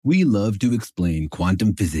We love to explain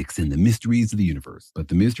quantum physics and the mysteries of the universe, but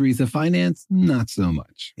the mysteries of finance, not so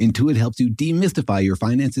much. Intuit helps you demystify your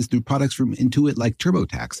finances through products from Intuit like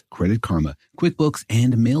TurboTax, Credit Karma, QuickBooks,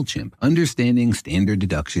 and MailChimp. Understanding standard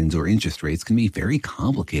deductions or interest rates can be very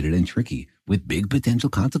complicated and tricky, with big potential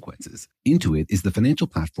consequences. Intuit is the financial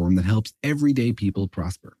platform that helps everyday people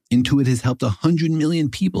prosper. Intuit has helped 100 million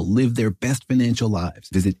people live their best financial lives.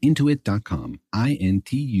 Visit Intuit.com, Intuit.com,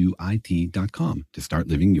 to start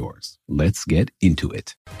living yours. Let's get into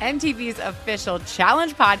it. MTV's official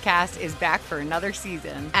Challenge podcast is back for another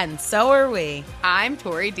season. And so are we. I'm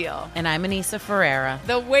Tori Deal. And I'm Anissa Ferreira.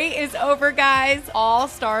 The wait is over, guys. All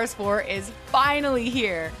Stars 4 is finally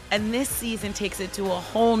here. And this season takes it to a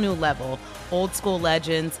whole new level. Old school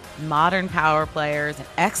legends, modern power players, and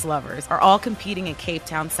ex-lovers are all competing in Cape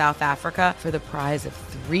Town, South Africa for the prize of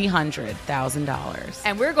 $300,000.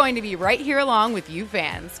 And we're going to be right here along with you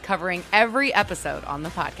fans, covering every episode on the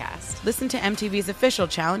podcast. Listen to MTV's official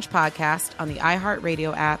Challenge podcast on the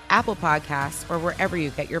iHeartRadio app, Apple Podcasts, or wherever you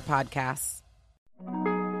get your podcasts.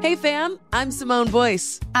 Hey fam, I'm Simone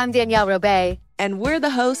Boyce. I'm Danielle Robay. And we're the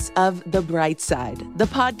hosts of The Bright Side, the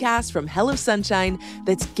podcast from Hello Sunshine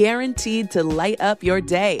that's guaranteed to light up your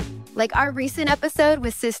day. Like our recent episode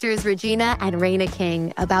with sisters Regina and Raina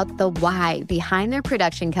King about the why behind their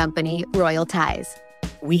production company, Royal Ties.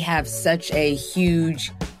 We have such a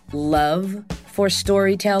huge love for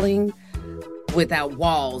storytelling without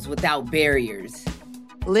walls, without barriers.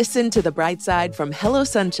 Listen to The Bright Side from Hello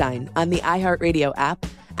Sunshine on the iHeartRadio app,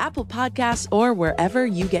 Apple Podcasts, or wherever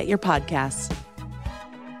you get your podcasts.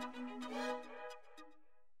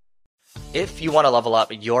 If you want to level up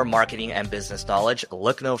your marketing and business knowledge,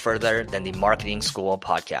 look no further than the Marketing School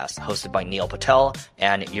podcast, hosted by Neil Patel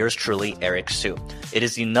and yours truly, Eric Su. It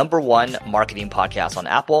is the #1 marketing podcast on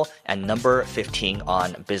Apple and number 15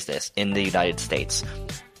 on business in the United States.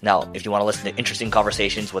 Now, if you want to listen to interesting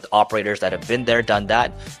conversations with operators that have been there, done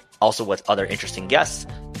that, also with other interesting guests,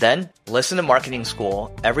 then listen to Marketing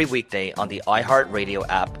School every weekday on the iHeartRadio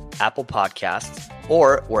app, Apple Podcasts,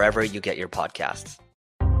 or wherever you get your podcasts.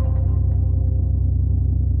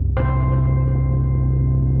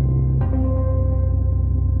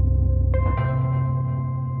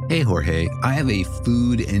 Hey, Jorge, I have a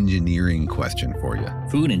food engineering question for you.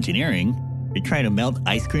 Food engineering? You're trying to melt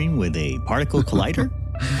ice cream with a particle collider?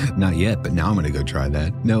 Not yet, but now I'm going to go try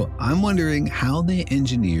that. No, I'm wondering how they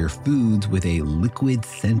engineer foods with a liquid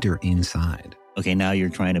center inside. Okay, now you're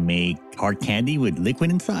trying to make hard candy with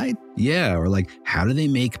liquid inside? Yeah, or like, how do they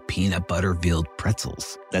make peanut butter-filled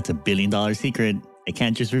pretzels? That's a $1 billion secret. I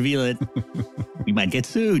can't just reveal it. We might get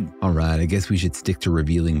sued. All right, I guess we should stick to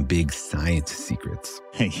revealing big science secrets.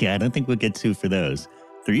 Yeah, I don't think we'll get sued for those.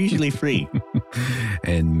 They're usually free.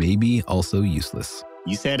 And maybe also useless.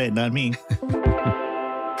 You said it, not me.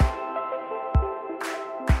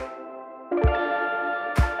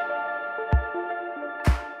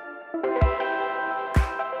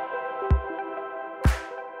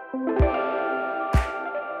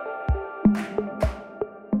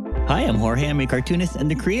 Hi, I'm Jorge. I'm a cartoonist and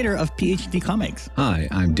the creator of PhD Comics. Hi,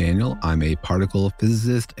 I'm Daniel. I'm a particle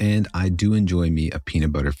physicist, and I do enjoy me a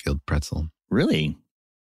peanut butter-filled pretzel. Really?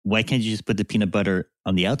 Why can't you just put the peanut butter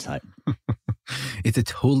on the outside? It's a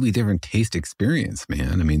totally different taste experience,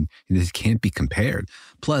 man. I mean, this can't be compared.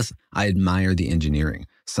 Plus, I admire the engineering.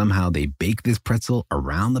 Somehow they bake this pretzel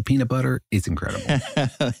around the peanut butter. It's incredible.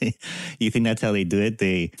 You think that's how they do it?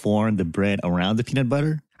 They form the bread around the peanut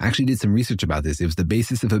butter? I actually did some research about this. It was the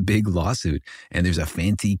basis of a big lawsuit. And there's a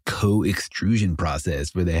fancy co-extrusion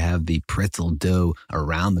process where they have the pretzel dough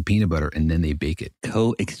around the peanut butter and then they bake it.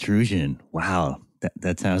 Co-extrusion. Wow.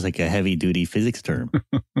 That sounds like a heavy-duty physics term.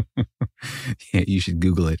 Yeah, you should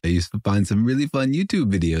Google it. I used to find some really fun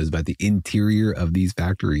YouTube videos about the interior of these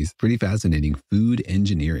factories. Pretty fascinating. Food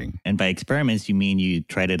engineering. And by experiments, you mean you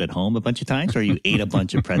tried it at home a bunch of times, or you ate a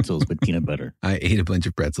bunch of pretzels with peanut butter? I ate a bunch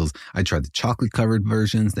of pretzels. I tried the chocolate-covered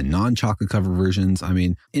versions, the non-chocolate-covered versions. I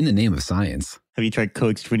mean, in the name of science. Have you tried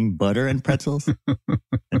co-extruding butter and pretzels?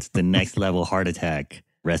 That's the next level heart attack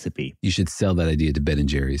recipe. You should sell that idea to Ben &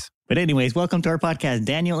 Jerry's. But anyways, welcome to our podcast,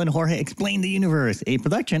 Daniel and Jorge Explain the Universe, a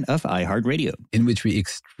production of iHeartRadio. In which we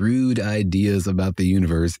extrude ideas about the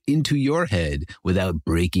universe into your head without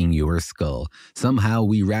breaking your skull. Somehow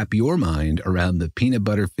we wrap your mind around the peanut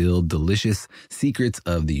butter-filled, delicious secrets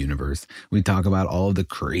of the universe. We talk about all of the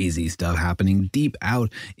crazy stuff happening deep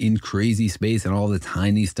out in crazy space and all the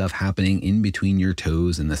tiny stuff happening in between your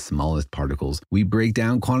toes and the smallest particles. We break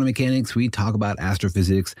down quantum mechanics, we talk about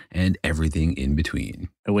astrophysics, and everything in between.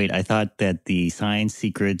 Oh, wait, I thought that the science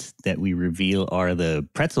secrets that we reveal are the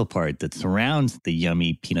pretzel part that surrounds the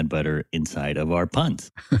yummy peanut butter inside of our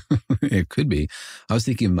puns. It could be. I was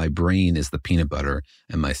thinking my brain is the peanut butter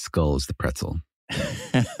and my skull is the pretzel.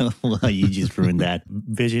 Well, you just ruined that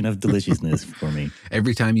vision of deliciousness for me.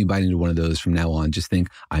 Every time you bite into one of those from now on, just think,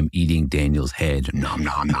 I'm eating Daniel's head. Nom,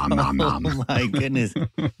 nom, nom, nom, nom. Oh, my goodness.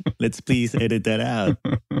 Let's please edit that out.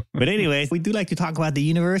 But anyways, we do like to talk about the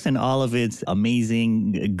universe and all of its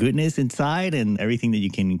amazing goodness inside and everything that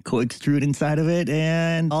you can co-extrude inside of it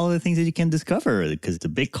and all of the things that you can discover because it's a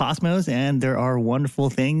big cosmos and there are wonderful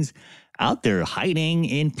things out there hiding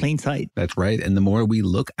in plain sight. That's right. And the more we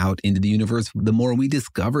look out into the universe, the more we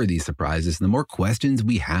discover these surprises, and the more questions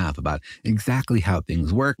we have about exactly how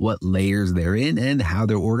things work, what layers they're in, and how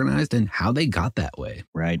they're organized, and how they got that way.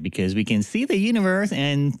 Right, because we can see the universe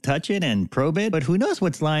and touch it and probe it, but who knows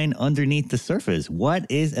what's lying underneath the surface? What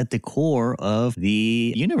is at the core of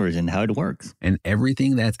the universe and how it works? And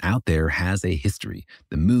everything that's out there has a history.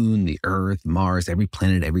 The moon, the earth, Mars, every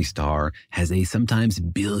planet, every star has a sometimes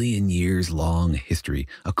billion-year long history,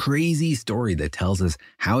 a crazy story that tells us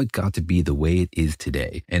how it got to be the way it is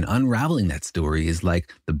today. And unraveling that story is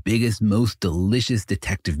like the biggest, most delicious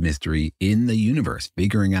detective mystery in the universe,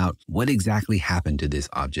 figuring out what exactly happened to this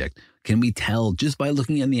object. Can we tell just by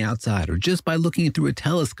looking on the outside or just by looking through a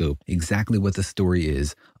telescope exactly what the story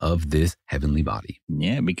is of this heavenly body?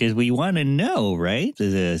 Yeah, because we want to know, right?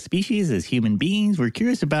 As a species, as human beings, we're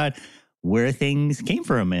curious about where things came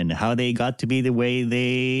from and how they got to be the way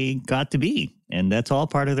they got to be. And that's all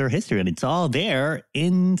part of their history. And it's all there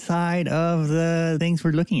inside of the things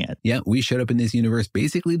we're looking at. Yeah, we showed up in this universe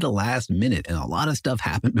basically the last minute, and a lot of stuff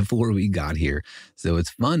happened before we got here. So it's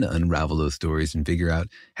fun to unravel those stories and figure out,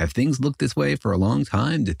 have things looked this way for a long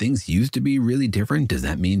time? Did things used to be really different? Does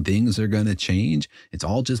that mean things are going to change? It's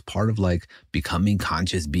all just part of like becoming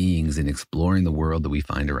conscious beings and exploring the world that we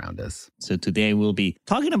find around us. So today we'll be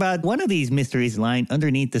talking about one of these mysteries lying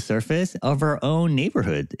underneath the surface of our own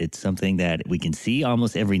neighborhood. It's something that we can see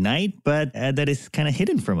almost every night, but that is kind of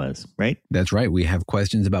hidden from us, right? That's right. We have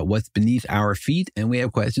questions about what's beneath our feet, and we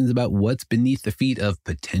have questions about what's beneath the feet of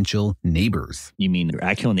potential neighbors. You mean your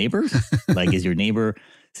actual neighbors? Like, is your neighbor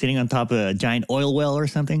sitting on top of a giant oil well or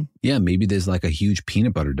something? Yeah, maybe there's like a huge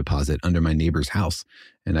peanut butter deposit under my neighbor's house,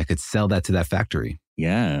 and I could sell that to that factory.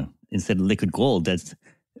 Yeah. Instead of liquid gold, that's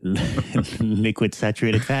liquid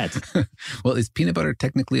saturated fats. Well, is peanut butter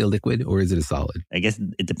technically a liquid or is it a solid? I guess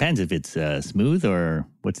it depends if it's smooth or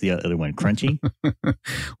what's the other one, crunchy?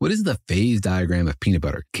 What is the phase diagram of peanut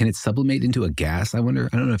butter? Can it sublimate into a gas, I wonder?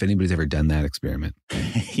 I don't know if anybody's ever done that experiment.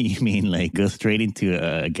 You mean like go straight into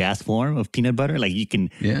a gas form of peanut butter? Like you can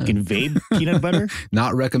vape peanut butter?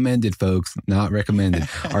 Not recommended, folks. Not recommended.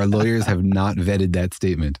 Our lawyers have not vetted that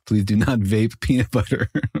statement. Please do not vape peanut butter.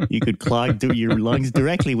 You could clog your lungs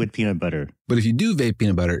directly with peanut butter. But if you do vape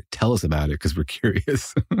peanut butter, tell us about it because we're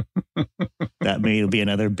curious. That may be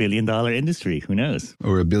another billion-dollar industry. Who knows?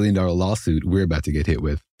 Or a billion-dollar lawsuit we're about to get hit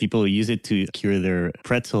with. People use it to cure their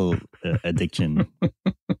pretzel addiction.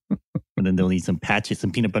 And then they'll need some patches,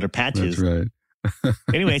 some peanut butter patches. That's right.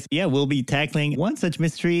 Anyways, yeah, we'll be tackling one such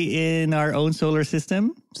mystery in our own solar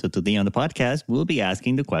system. So today on the podcast, we'll be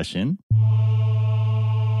asking the question,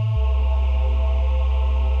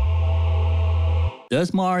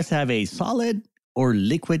 does Mars have a solid or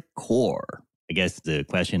liquid core? I guess the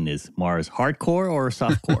question is Mars hardcore or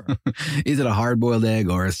soft core? Is it a hard-boiled egg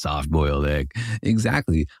or a soft-boiled egg?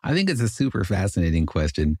 Exactly. I think it's a super fascinating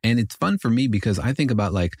question. And it's fun for me because I think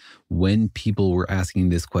about like when people were asking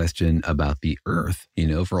this question about the Earth, you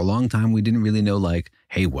know, for a long time, we didn't really know like,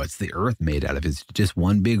 hey, what's the Earth made out of? Is it just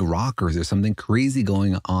one big rock or is there something crazy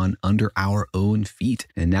going on under our own feet?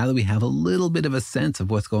 And now that we have a little bit of a sense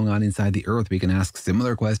of what's going on inside the Earth, we can ask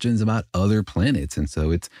similar questions about other planets. And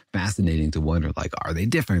so it's fascinating to wonder, like, are they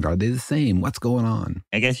different? Are they the same? What's going on?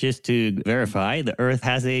 I guess just to verify, the Earth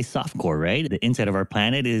has a soft core, right? The inside of our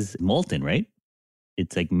planet is molten, right?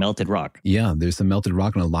 It's like melted rock. Yeah, there's some melted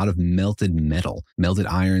rock and a lot of melted metal, melted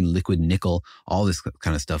iron, liquid nickel, all this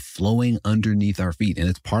kind of stuff flowing underneath our feet. And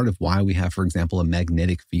it's part of why we have, for example, a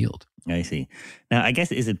magnetic field. I see. Now, I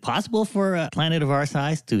guess, is it possible for a planet of our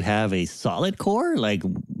size to have a solid core? Like,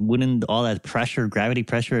 wouldn't all that pressure, gravity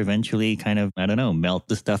pressure, eventually kind of, I don't know, melt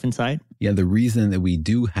the stuff inside? Yeah, the reason that we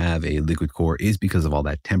do have a liquid core is because of all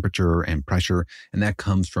that temperature and pressure. And that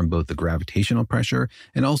comes from both the gravitational pressure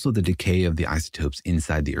and also the decay of the isotopes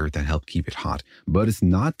inside the Earth that help keep it hot. But it's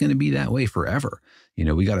not going to be that way forever.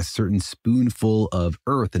 we got a certain spoonful of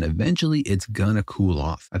Earth and eventually it's going to cool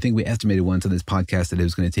off. I think we estimated once on this podcast that it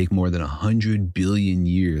was going to take more than 100 billion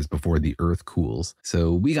years before the Earth cools.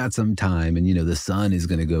 So we got some time and, the sun is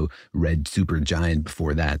going to go red supergiant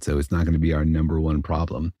before that. So it's not going to be our number one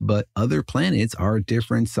problem. But other planets are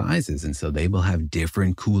different sizes. And so they will have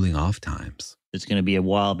different cooling off times. It's going to be a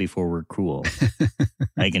while before we're cool.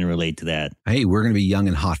 I can relate to that. Hey, we're going to be young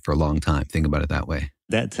and hot for a long time. Think about it that way.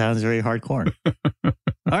 That sounds very hardcore.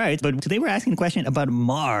 All right, but today we're asking a question about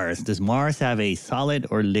Mars. Does Mars have a solid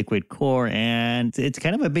or liquid core? And it's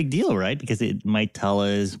kind of a big deal, right? Because it might tell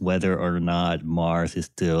us whether or not Mars is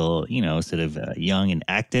still, sort of young and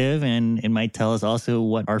active. And it might tell us also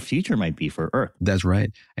what our future might be for Earth. That's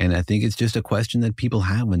right. And I think it's just a question that people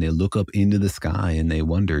have when they look up into the sky and they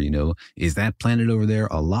wonder, is that planet over there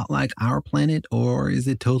a lot like our planet or is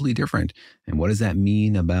it totally different? And what does that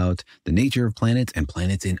mean about the nature of planets and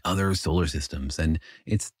planets in other solar systems? And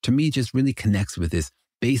it's, to me, just really connects with this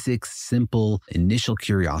basic, simple, initial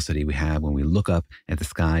curiosity we have when we look up at the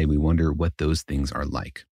sky. We wonder what those things are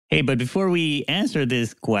like. Hey, but before we answer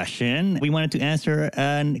this question, we wanted to answer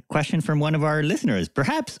a question from one of our listeners,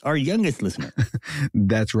 perhaps our youngest listener.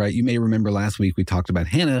 That's right. You may remember last week we talked about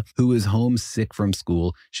Hannah, who is homesick from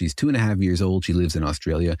school. She's 2.5 years old. She lives in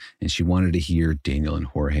Australia, and she wanted to hear Daniel and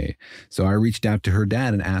Jorge. So I reached out to her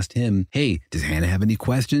dad and asked him, hey, does Hannah have any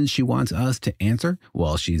questions she wants us to answer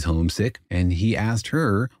while she's homesick? And he asked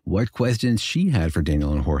her what questions she had for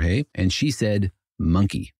Daniel and Jorge, and she said,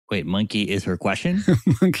 monkey. Wait, monkey is her question?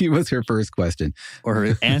 Monkey was her first question. Or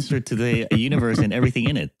her answer to the universe and everything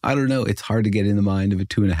in it? I don't know. It's hard to get in the mind of a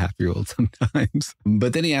 2.5-year-old sometimes.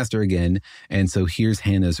 But then he asked her again. And so here's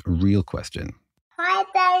Hannah's real question. Hi,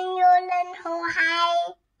 Daniel and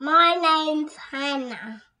Jorge. My name's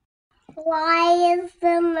Hannah. Why is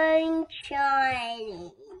the moon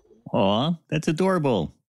shining? Aw, that's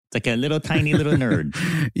adorable. It's like a little tiny little nerd.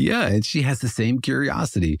 Yeah, and she has the same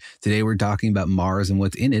curiosity. Today we're talking about Mars and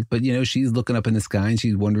what's in it, but she's looking up in the sky and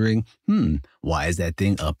she's wondering, why is that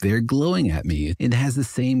thing up there glowing at me? It has the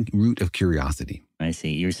same root of curiosity. I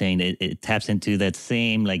see. You're saying that it taps into that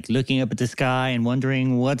same, like looking up at the sky and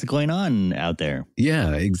wondering what's going on out there.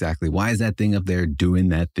 Yeah, exactly. Why is that thing up there doing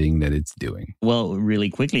that thing that it's doing? Well,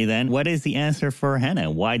 really quickly then, what is the answer for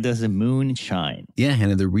Hannah? Why does the moon shine? Yeah,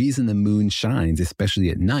 Hannah, the reason the moon shines,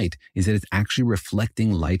 especially at night, is that it's actually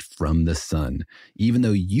reflecting light from the sun. Even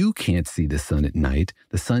though you can't see the sun at night,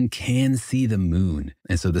 the sun can see the moon.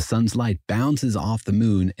 And so the sun's light bounces off the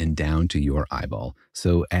moon and down to your eyeball.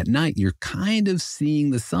 So at night, you're kind of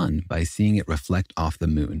seeing the sun by seeing it reflect off the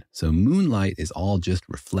moon. So moonlight is all just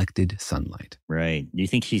reflected sunlight. Right. Do you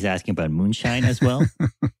think she's asking about moonshine as well?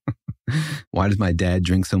 Why does my dad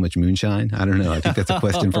drink so much moonshine? I don't know. I think that's a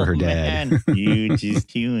question for her dad. Man. You just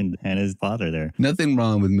tuned Hannah's father there. Nothing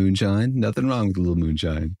wrong with moonshine. Nothing wrong with a little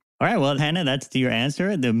moonshine. All right, well, Hannah, that's your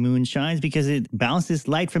answer. The moon shines because it bounces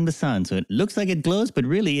light from the sun. So it looks like it glows, but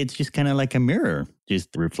really it's just kind of like a mirror, just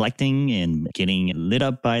reflecting and getting lit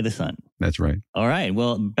up by the sun. That's right. All right,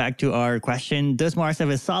 well, back to our question. Does Mars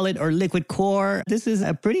have a solid or liquid core? This is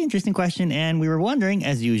a pretty interesting question, and we were wondering,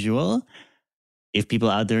 as usual, if people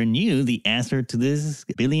out there knew the answer to this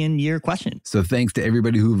billion-year question. So thanks to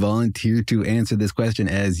everybody who volunteered to answer this question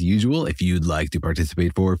as usual. If you'd like to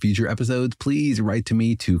participate for future episodes, please write to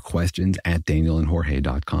me to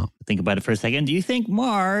questions@danielandjorge.com. Think about it for a second. Do you think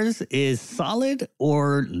Mars is solid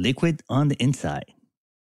or liquid on the inside?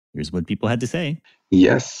 Here's what people had to say.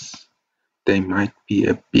 Yes, there might be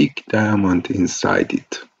a big diamond inside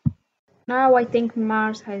it. Now I think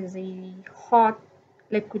Mars has a hot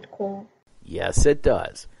liquid core. Yes, it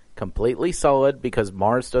does. Completely solid because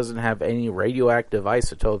Mars doesn't have any radioactive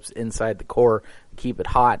isotopes inside the core to keep it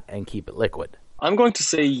hot and keep it liquid. I'm going to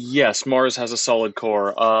say yes, Mars has a solid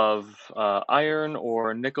core of iron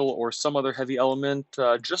or nickel or some other heavy element,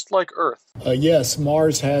 just like Earth. Yes,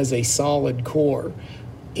 Mars has a solid core.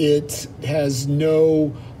 It has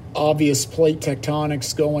no obvious plate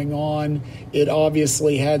tectonics going on. It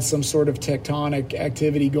obviously had some sort of tectonic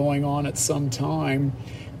activity going on at some time.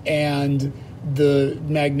 And the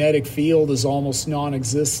magnetic field is almost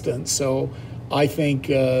non-existent. So I think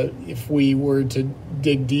if we were to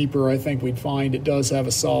dig deeper, I think we'd find it does have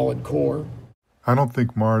a solid core. I don't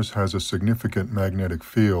think Mars has a significant magnetic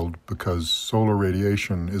field because solar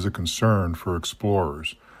radiation is a concern for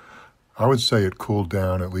explorers. I would say it cooled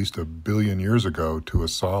down at least 1 billion years ago to a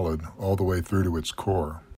solid all the way through to its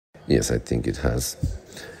core. Yes, I think it has.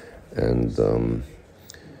 And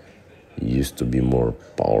used to be more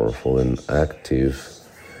powerful and active,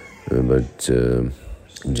 but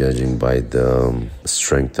judging by the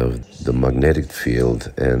strength of the magnetic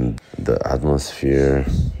field and the atmosphere,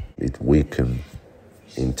 it weakened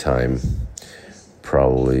in time.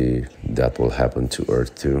 Probably that will happen to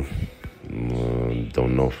Earth too.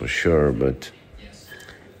 Don't know for sure, but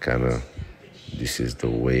kind of this is the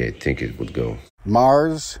way I think it would go.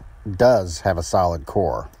 Mars does have a solid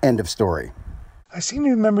core. End of story. I seem to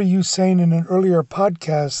remember you saying in an earlier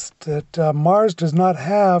podcast that Mars does not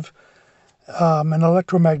have an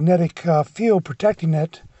electromagnetic field protecting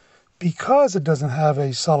it because it doesn't have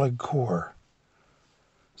a solid core.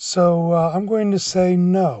 So I'm going to say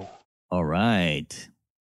no. All right.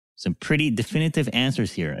 Some pretty definitive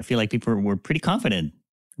answers here. I feel like people were pretty confident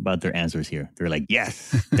about their answers here. They're like,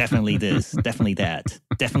 yes, definitely this, definitely that,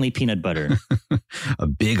 definitely peanut butter. A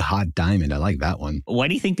big hot diamond. I like that one. Why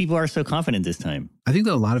do you think people are so confident this time? I think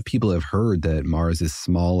that a lot of people have heard that Mars is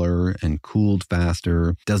smaller and cooled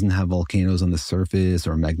faster, doesn't have volcanoes on the surface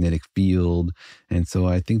or a magnetic field. And so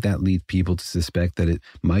I think that leads people to suspect that it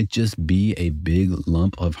might just be a big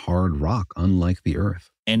lump of hard rock, unlike the Earth.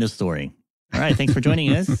 End of story. All right, thanks for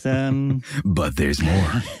joining us. But there's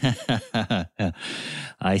more.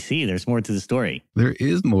 I see. There's more to the story. There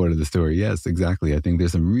is more to the story. Yes, exactly. I think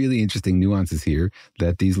there's some really interesting nuances here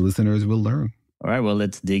that these listeners will learn. All right, well,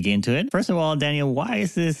 let's dig into it. First of all, Daniel, why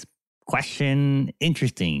is this question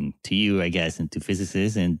interesting to you, I guess, and to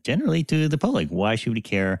physicists and generally to the public? Why should we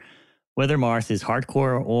care whether Mars is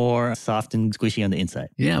hardcore or soft and squishy on the inside?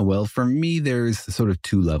 Yeah, well, for me, there's sort of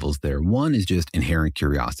two levels there. One is just inherent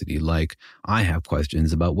curiosity. Like, I have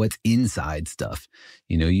questions about what's inside stuff.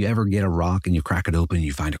 You know, you ever get a rock and you crack it open and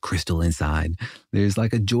you find a crystal inside? There's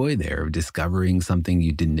like a joy there of discovering something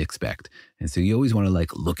you didn't expect. And so you always want to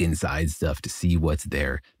like look inside stuff to see what's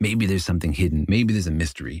there. Maybe there's something hidden. Maybe there's a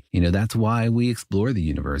mystery. You know, that's why we explore the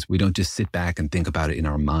universe. We don't just sit back and think about it in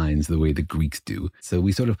our minds the way the Greeks do. So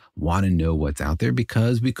we sort of want to know what's out there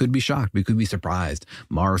because we could be shocked. We could be surprised.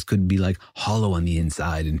 Mars could be like hollow on the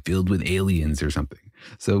inside and filled with aliens or something.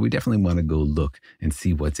 So we definitely want to go look and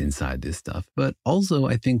see what's inside this stuff. But also,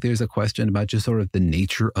 I think there's a question about just sort of the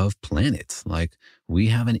nature of planets. Like, we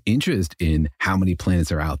have an interest in how many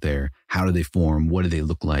planets are out there. How do they form? What do they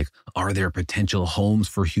look like? Are there potential homes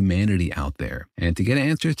for humanity out there? And to get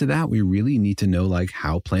answers to that, we really need to know like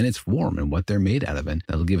how planets form and what they're made out of. And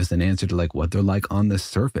that'll give us an answer to like what they're like on the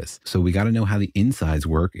surface. So we got to know how the insides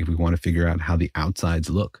work if we want to figure out how the outsides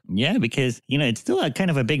look. Yeah, because, you know, it's still a kind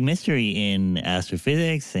of a big mystery in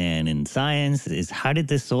astrophysics and in science is how did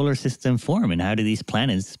the solar system form and how do these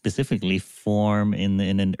planets specifically form in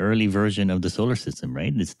an early version of the solar system,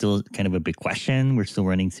 right? It's still kind of a big question. We're still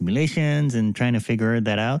running simulations and trying to figure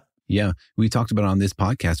that out. Yeah, we talked about it on this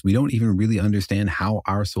podcast. We don't even really understand how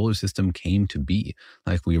our solar system came to be.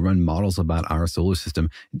 Like, we run models about our solar system.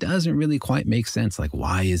 It doesn't really quite make sense. Like,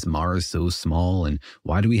 why is Mars so small? And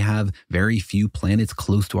why do we have very few planets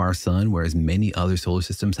close to our sun, whereas many other solar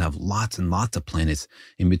systems have lots and lots of planets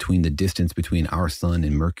in between the distance between our sun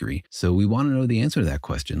and Mercury? So we want to know the answer to that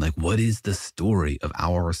question. Like, what is the story of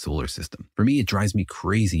our solar system? For me, it drives me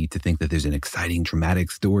crazy to think that there's an exciting, dramatic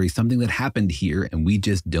story, something that happened here, and we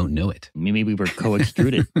just don't know it. Maybe we were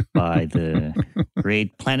co-extruded by the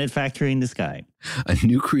great planet factory in the sky. A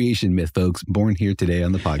new creation myth, folks, born here today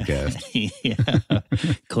on the podcast. Yeah,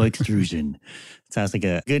 co-extrusion. Sounds like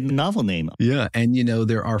a good novel name. Yeah. And, you know,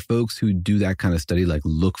 there are folks who do that kind of study, like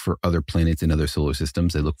look for other planets in other solar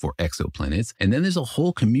systems. They look for exoplanets. And then there's a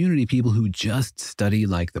whole community of people who just study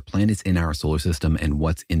like the planets in our solar system and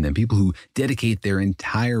what's in them. People who dedicate their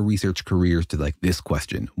entire research careers to like this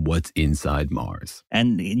question, what's inside Mars?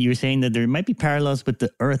 And you're saying that there might be parallels with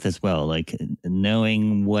the Earth as well. Like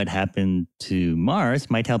knowing what happened to Mars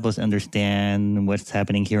might help us understand what's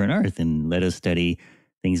happening here on Earth and let us study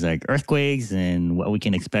things like earthquakes and what we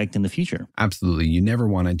can expect in the future. Absolutely. You never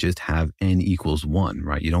want to just have n equals 1,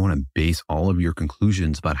 right? You don't want to base all of your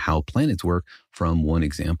conclusions about how planets work from one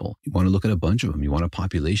example. You want to look at a bunch of them. You want a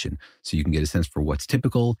population so you can get a sense for what's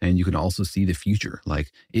typical, and you can also see the future.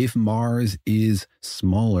 Like if Mars is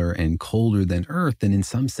smaller and colder than Earth, then in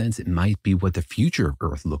some sense it might be what the future of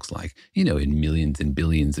Earth looks like, you know, in millions and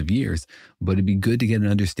billions of years. But it'd be good to get an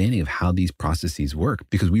understanding of how these processes work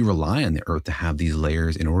because we rely on the Earth to have these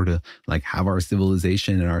layers in order to like have our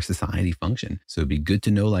civilization and our society function. So it'd be good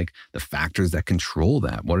to know like the factors that control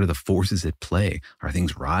that. What are the forces at play? Are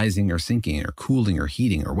things rising or sinking or cooling or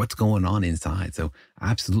heating or what's going on inside? So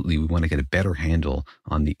absolutely, we want to get a better handle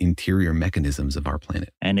on the interior mechanisms of our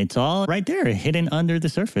planet. And it's all right there, hidden under the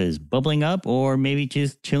surface, bubbling up or maybe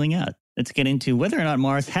just chilling out. Let's get into whether or not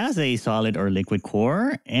Mars has a solid or liquid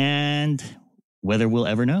core and whether we'll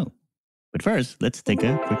ever know. But first, let's take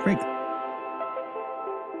a quick break.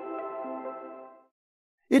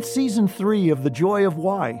 It's season 3 of The Joy of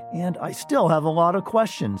Why, and I still have a lot of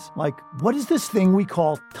questions. Like, what is this thing we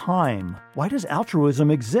call time? Why does altruism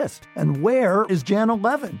exist? And where is Jana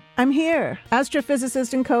Levin? I'm here,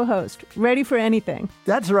 astrophysicist and co-host, ready for anything.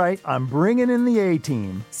 That's right, I'm bringing in the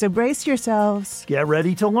A-team. So brace yourselves. Get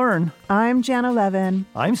ready to learn. I'm Jana Levin.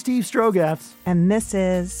 I'm Steve Strogatz. And this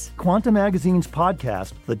is Quantum Magazine's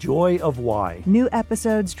podcast, The Joy of Why. New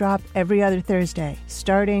episodes drop every other Thursday,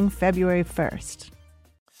 starting February 1st.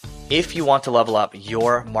 If you want to level up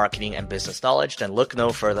your marketing and business knowledge, then look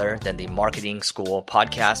no further than the Marketing School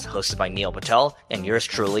podcast hosted by Neil Patel and yours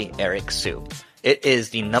truly, Eric Siu. It is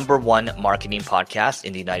the #1 marketing podcast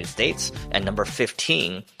in the United States and number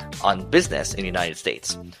 15 on business in the United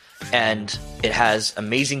States. And it has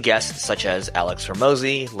amazing guests such as Alex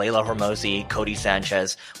Hormozi, Layla Hormozi, Cody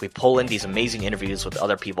Sanchez. We pull in these amazing interviews with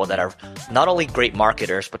other people that are not only great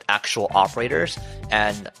marketers, but actual operators.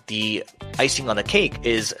 And the icing on the cake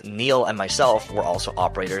is Neil and myself were also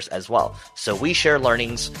operators as well. So we share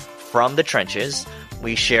learnings from the trenches.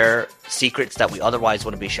 We share secrets that we otherwise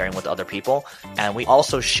wouldn't be sharing with other people. And we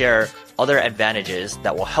also share other advantages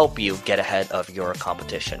that will help you get ahead of your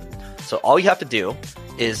competition. So all you have to do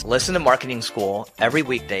is listen to Marketing School every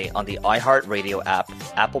weekday on the iHeartRadio app,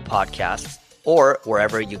 Apple Podcasts, or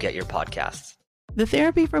wherever you get your podcasts. The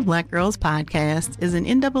Therapy for Black Girls podcast is an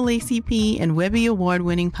NAACP and Webby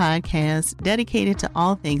Award-winning podcast dedicated to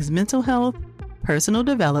all things mental health, personal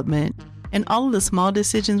development, and all of the small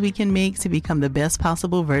decisions we can make to become the best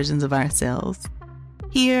possible versions of ourselves.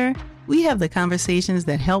 Here, we have the conversations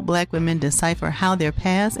that help Black women decipher how their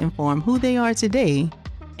past inform who they are today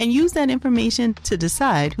and use that information to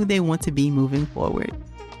decide who they want to be moving forward.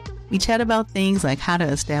 We chat about things like how to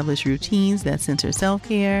establish routines that center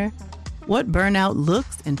self-care, what burnout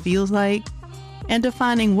looks and feels like, and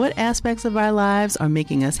defining what aspects of our lives are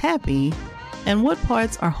making us happy and what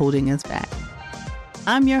parts are holding us back.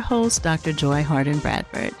 I'm your host, Dr. Joy Harden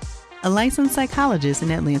Bradford, a licensed psychologist in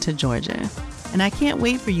Atlanta, Georgia, and I can't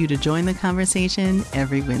wait for you to join the conversation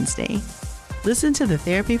every Wednesday. Listen to the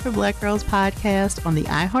Therapy for Black Girls podcast on the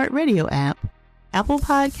iHeartRadio app, Apple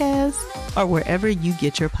Podcasts, or wherever you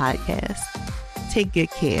get your podcasts. Take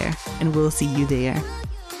good care, and we'll see you there.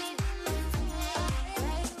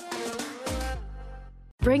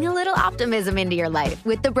 Bring a little optimism into your life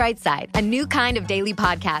with The Bright Side, a new kind of daily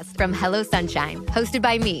podcast from Hello Sunshine, hosted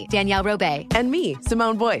by me, Danielle Robay. And me,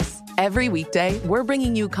 Simone Boyce. Every weekday, we're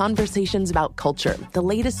bringing you conversations about culture, the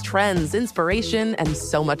latest trends, inspiration, and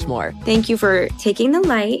so much more. Thank you for taking the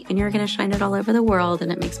light, and you're going to shine it all over the world,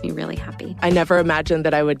 and it makes me really happy. I never imagined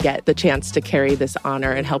that I would get the chance to carry this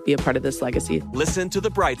honor and help be a part of this legacy. Listen to The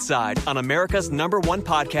Bright Side on America's #1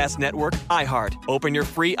 podcast network, iHeart. Open your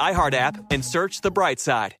free iHeart app and search The Bright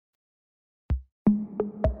Side.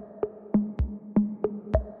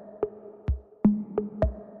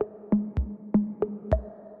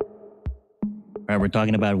 All right, we're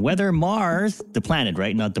talking about whether Mars, the planet,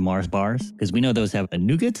 right? Not the Mars bars, because we know those have a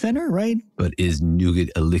nougat center, right? But is nougat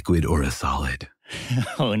a liquid or a solid?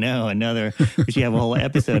 Oh, no, we should have a whole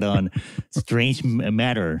episode on strange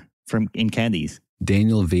matter in candies.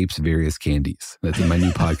 Daniel vapes various candies. That's in my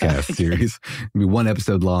new podcast series. It'll be 1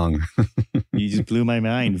 episode long. You just blew my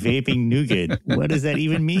mind. Vaping nougat. What does that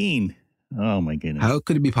even mean? Oh, my goodness. How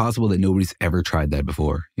could it be possible that nobody's ever tried that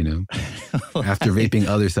before, you know? After vaping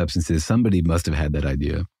other substances, somebody must have had that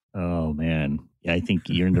idea. Oh, man. Yeah, I think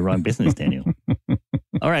you're in the wrong business, Daniel.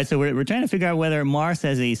 All right, so we're trying to figure out whether Mars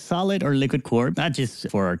has a solid or liquid core, not just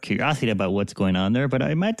for our curiosity about what's going on there, but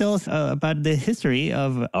it might tell us about the history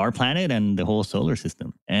of our planet and the whole solar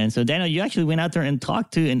system. And so, Daniel, you actually went out there and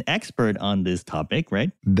talked to an expert on this topic,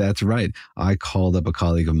 right? That's right. I called up a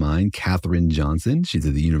colleague of mine, Katherine Johnson. She's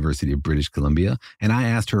at the University of British Columbia. And I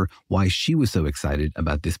asked her why she was so excited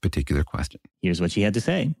about this particular question. Here's what she had to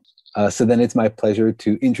say. So then it's my pleasure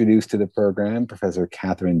to introduce to the program Professor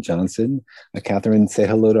Katherine Johnson. Katherine, say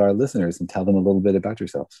hello to our listeners and tell them a little bit about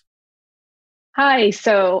yourself. Hi,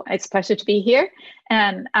 so it's a pleasure to be here.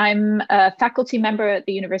 And I'm a faculty member at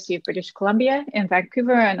the University of British Columbia in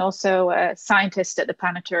Vancouver and also a scientist at the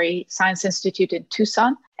Planetary Science Institute in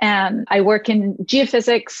Tucson. And I work in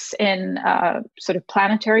geophysics in sort of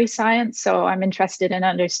planetary science. So I'm interested in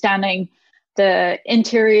understanding the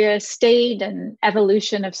interior state and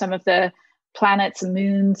evolution of some of the planets and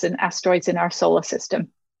moons and asteroids in our solar system.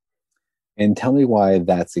 And tell me why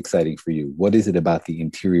that's exciting for you. What is it about the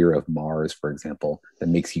interior of Mars, for example, that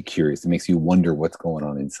makes you curious, that makes you wonder what's going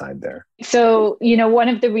on inside there? So, one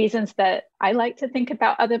of the reasons that I like to think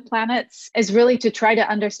about other planets is really to try to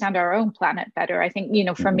understand our own planet better. I think,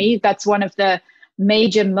 for me, that's one of the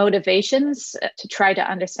major motivations to try to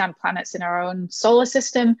understand planets in our own solar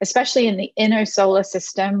system, especially in the inner solar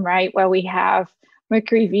system, right, where we have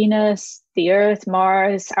Mercury, Venus, the Earth,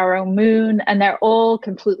 Mars, our own moon, and they're all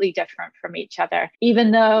completely different from each other,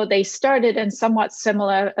 even though they started in somewhat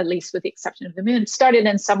similar, at least with the exception of the moon, started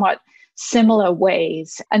in somewhat similar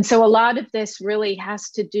ways. And so a lot of this really has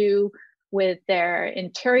to do with their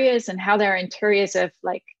interiors and how their interiors have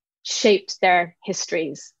like shaped their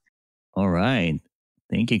histories. All right.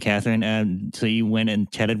 Thank you, Catherine. So you went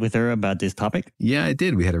and chatted with her about this topic? Yeah, I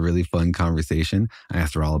did. We had a really fun conversation. I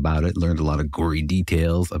asked her all about it, learned a lot of gory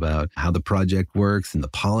details about how the project works and the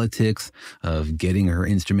politics of getting her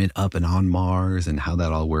instrument up and on Mars and how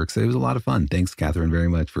that all works. So it was a lot of fun. Thanks, Catherine, very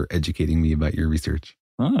much for educating me about your research.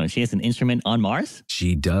 Oh, she has an instrument on Mars?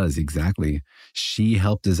 She does, exactly. She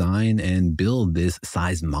helped design and build this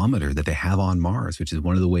seismometer that they have on Mars, which is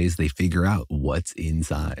one of the ways they figure out what's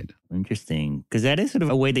inside. Interesting. Because that is sort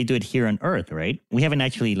of a way they do it here on Earth, right? We haven't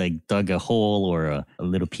actually like dug a hole or a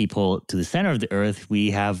little peephole to the center of the Earth.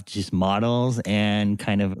 We have just models and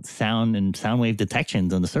kind of sound and sound wave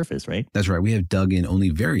detections on the surface, right? That's right. We have dug in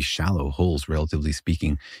only very shallow holes, relatively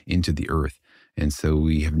speaking, into the Earth. And so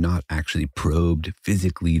we have not actually probed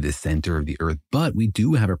physically the center of the Earth, but we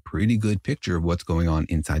do have a pretty good picture of what's going on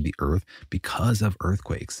inside the Earth because of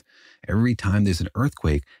earthquakes. Every time there's an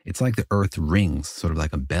earthquake, it's like the Earth rings, sort of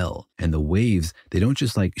like a bell. And the waves, they don't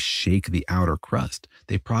just like shake the outer crust.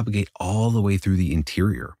 They propagate all the way through the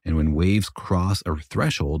interior. And when waves cross a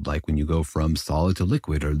threshold, like when you go from solid to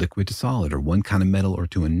liquid or liquid to solid or one kind of metal or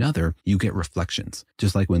to another, you get reflections.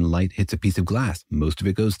 Just like when light hits a piece of glass, most of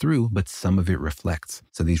it goes through, but some of it reflects.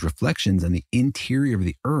 So these reflections in the interior of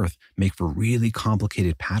the Earth make for really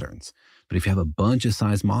complicated patterns. But if you have a bunch of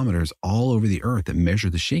seismometers all over the Earth that measure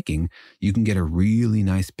the shaking, you can get a really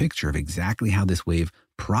nice picture of exactly how this wave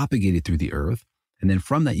propagated through the Earth. And then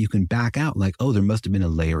from that, you can back out like, oh, there must have been a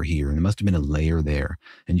layer here and there must have been a layer there.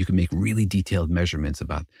 And you can make really detailed measurements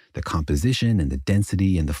about the composition and the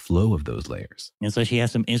density and the flow of those layers. And so she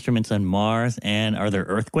has some instruments on Mars. And are there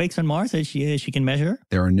earthquakes on Mars that she can measure?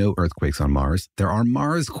 There are no earthquakes on Mars. There are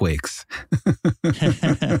Marsquakes.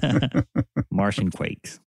 Martian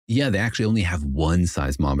quakes. Yeah, they actually only have one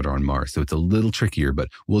seismometer on Mars, so it's a little trickier, but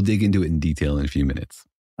we'll dig into it in detail in a few minutes.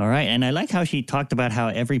 All right. And I like how she talked about how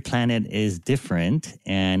every planet is different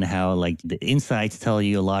and how like the insights tell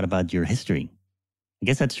you a lot about your history. I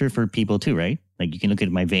guess that's true for people too, right? Like you can look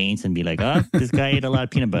at my veins and be like, oh, this guy ate a lot of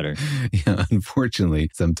peanut butter. Yeah, unfortunately,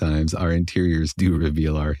 sometimes our interiors do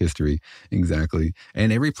reveal our history. Exactly.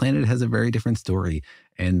 And every planet has a very different story.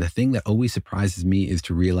 And the thing that always surprises me is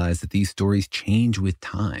to realize that these stories change with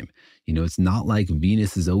time. You know, it's not like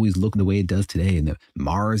Venus has always looked the way it does today and that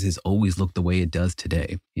Mars has always looked the way it does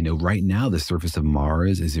today. You know, right now, the surface of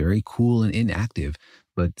Mars is very cool and inactive.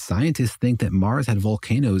 But scientists think that Mars had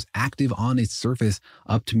volcanoes active on its surface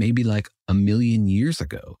up to maybe like 1 million years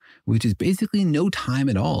ago, which is basically no time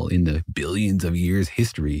at all in the billions of years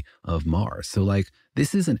history of Mars. So like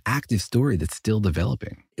this is an active story that's still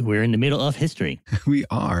developing. We're in the middle of history. We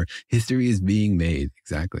are. History is being made.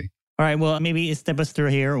 Exactly. All right. Well, maybe step us through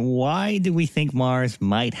here. Why do we think Mars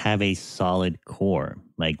might have a solid core?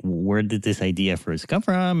 Like, where did this idea first come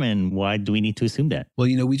from? And why do we need to assume that? Well,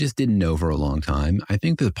 you know, we just didn't know for a long time. I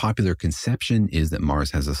think the popular conception is that Mars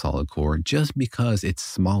has a solid core just because it's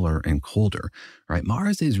smaller and colder, right?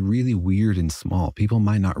 Mars is really weird and small. People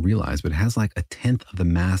might not realize, but it has like 1/10 of the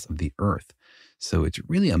mass of the Earth. So it's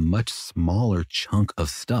really a much smaller chunk of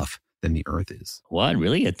stuff than the Earth is. What?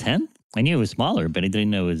 Really? 1/10? I knew it was smaller, but I didn't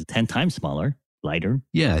know it was 10 times smaller, lighter.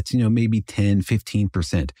 Yeah, it's, you know, maybe 10,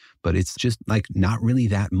 15%, but it's just like not really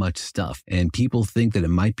that much stuff. And people think that it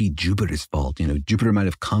might be Jupiter's fault. You know, Jupiter might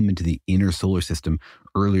have come into the inner solar system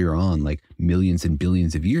earlier on, like millions and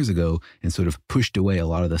billions of years ago, and sort of pushed away a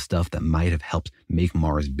lot of the stuff that might have helped make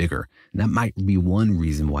Mars bigger. And that might be one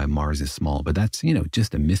reason why Mars is small, but that's, you know,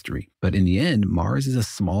 just a mystery. But in the end, Mars is a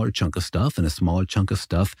smaller chunk of stuff, and a smaller chunk of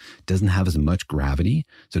stuff doesn't have as much gravity,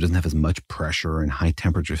 so it doesn't have as much pressure and high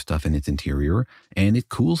temperature stuff in its interior, and it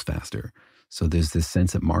cools faster. So there's this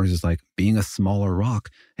sense that Mars is like being a smaller rock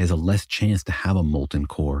has a less chance to have a molten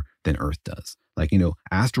core than Earth does. Like, you know,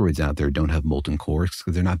 asteroids out there don't have molten cores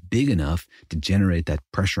because they're not big enough to generate that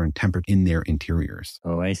pressure and temperature in their interiors.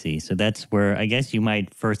 Oh, I see. So that's where I guess you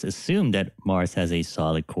might first assume that Mars has a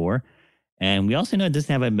solid core. And we also know it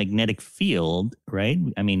doesn't have a magnetic field, right?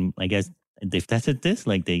 I mean, I guess they've tested this,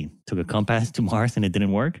 like they took a compass to Mars and it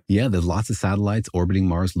didn't work. Yeah, there's lots of satellites orbiting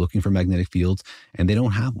Mars looking for magnetic fields, and they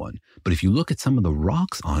don't have one. But if you look at some of the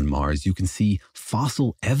rocks on Mars, you can see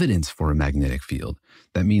fossil evidence for a magnetic field.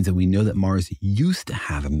 That means that we know that Mars used to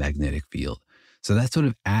have a magnetic field. So that sort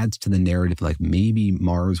of adds to the narrative, like maybe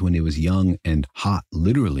Mars, when it was young and hot,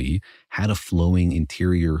 literally had a flowing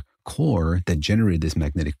interior core that generated this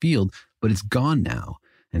magnetic field, but it's gone now.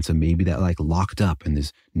 And so maybe that like locked up and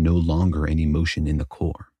there's no longer any motion in the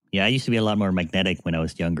core. Yeah, I used to be a lot more magnetic when I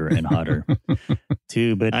was younger and hotter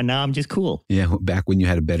too, but now I'm just cool. Yeah, back when you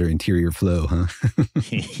had a better interior flow, huh?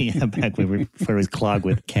 Yeah, back when it was clogged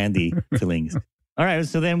with candy fillings. All right,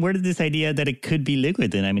 so then where did this idea that it could be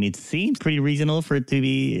liquid then? I mean, it seems pretty reasonable for it to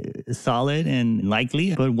be solid and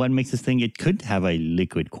likely, but what makes us think it could have a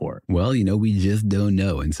liquid core? Well, we just don't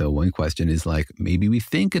know. And so one question is like, maybe we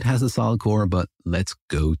think it has a solid core, but let's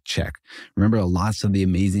go check. Remember, lots of the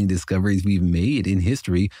amazing discoveries we've made in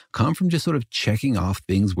history come from just sort of checking off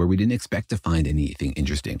things where we didn't expect to find anything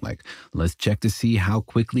interesting. Like, let's check to see how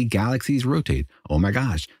quickly galaxies rotate. Oh my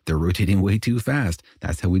gosh, they're rotating way too fast.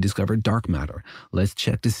 That's how we discovered dark matter. Let's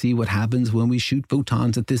check to see what happens when we shoot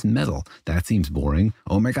photons at this metal. That seems boring.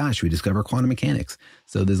 Oh my gosh, we discover quantum mechanics.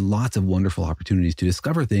 So there's lots of wonderful opportunities to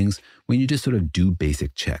discover things when you just sort of do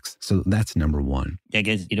basic checks. So that's number one. I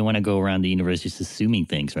guess you don't want to go around the universe just assuming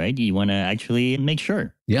things, right? You want to actually make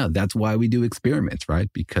sure. Yeah, that's why we do experiments, right?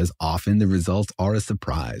 Because often the results are a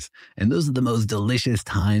surprise. And those are the most delicious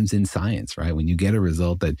times in science, right? When you get a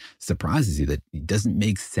result that surprises you, that doesn't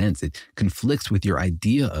make sense. It conflicts with your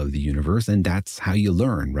idea of the universe, and that's how you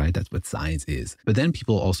learn, right? That's what science is. But then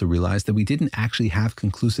people also realized that we didn't actually have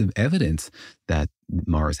conclusive evidence that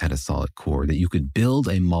Mars had a solid core, that you could build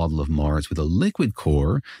a model of Mars with a liquid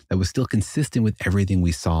core that was still consistent with everything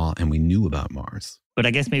we saw and we knew about Mars. But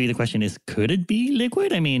I guess maybe the question is, could it be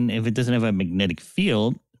liquid? I mean, if it doesn't have a magnetic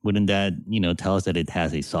field, wouldn't that, tell us that it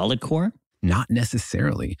has a solid core? Not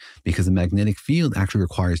necessarily, because a magnetic field actually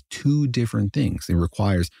requires two different things. It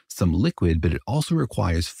requires some liquid, but it also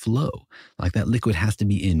requires flow. Like that liquid has to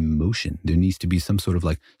be in motion. There needs to be some sort of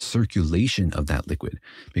like circulation of that liquid.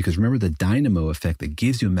 Because remember, the dynamo effect that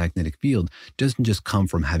gives you a magnetic field doesn't just come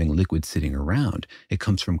from having liquid sitting around. It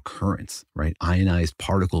comes from currents, right? Ionized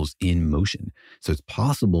particles in motion. So it's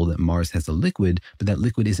possible that Mars has a liquid, but that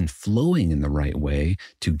liquid isn't flowing in the right way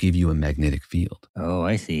to give you a magnetic field. Oh,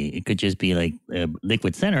 I see. It could just be like a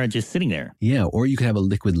liquid center just sitting there. Yeah, or you could have a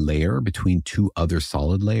liquid layer between two other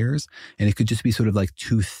solid layers, and it could just be sort of like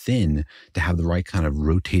too thin to have the right kind of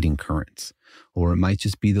rotating currents. Or it might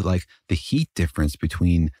just be that like the heat difference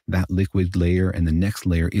between that liquid layer and the next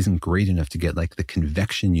layer isn't great enough to get like the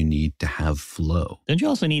convection you need to have flow. Don't you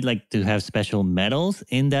also need like to have special metals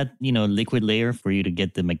in that, liquid layer for you to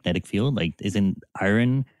get the magnetic field? Like, isn't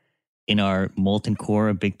iron in our molten core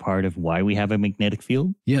a big part of why we have a magnetic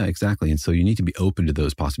field? Yeah, exactly. And so you need to be open to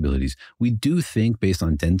those possibilities. We do think, based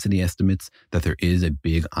on density estimates, that there is a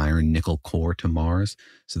big iron-nickel core to Mars.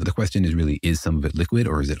 So the question is really, is some of it liquid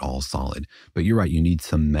or is it all solid? But you're right, you need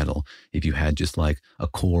some metal. If you had just like a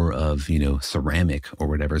core of, ceramic or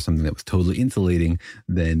whatever, something that was totally insulating,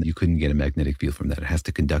 then you couldn't get a magnetic field from that. It has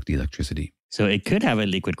to conduct electricity. So it could have a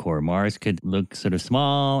liquid core. Mars could look sort of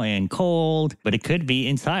small and cold, but it could be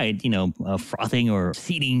inside, frothing or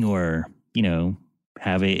seeding or,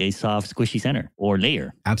 have a soft, squishy center or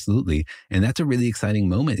layer. Absolutely. And that's a really exciting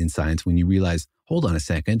moment in science when you realize, hold on a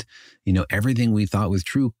second, everything we thought was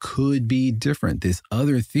true could be different. This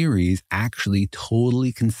other theory is actually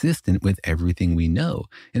totally consistent with everything we know.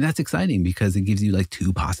 And that's exciting because it gives you like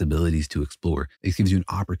two possibilities to explore. It gives you an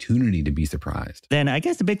opportunity to be surprised. Then I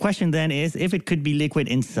guess the big question then is, if it could be liquid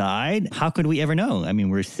inside, how could we ever know? I mean,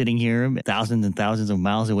 we're sitting here thousands and thousands of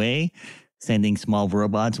miles away, sending small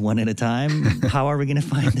robots one at a time. How are we going to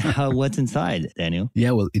find out what's inside, Daniel? Yeah,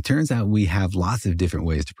 well, it turns out we have lots of different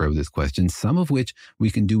ways to probe this question, some of which we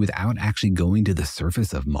can do without actually going to the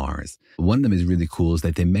surface of Mars. One of them is really cool, is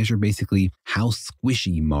that they measure basically how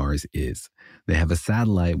squishy Mars is. They have a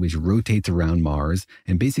satellite which rotates around Mars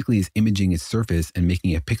and basically is imaging its surface and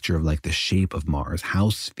making a picture of like the shape of Mars. How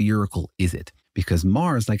spherical is it? Because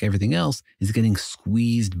Mars, like everything else, is getting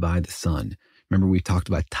squeezed by the sun. Remember, we talked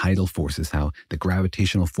about tidal forces, how the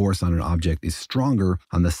gravitational force on an object is stronger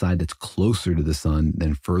on the side that's closer to the sun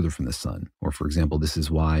than further from the sun. Or, for example, this is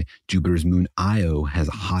why Jupiter's moon Io has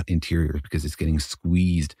a hot interior, because it's getting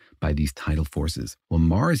squeezed by these tidal forces. Well,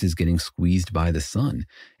 Mars is getting squeezed by the sun,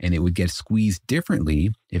 and it would get squeezed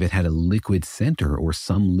differently if it had a liquid center or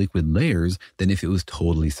some liquid layers than if it was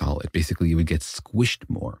totally solid. Basically, it would get squished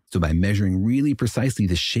more. So by measuring really precisely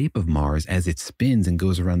the shape of Mars as it spins and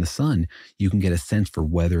goes around the sun, you can get a sense for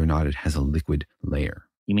whether or not it has a liquid layer.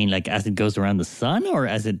 You mean like as it goes around the sun or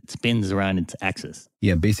as it spins around its axis?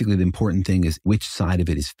 Yeah, basically the important thing is which side of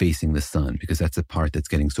it is facing the sun, because that's the part that's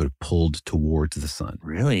getting sort of pulled towards the sun.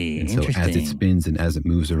 Really? And so as it spins and as it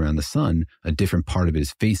moves around the sun, a different part of it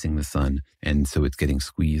is facing the sun, and so it's getting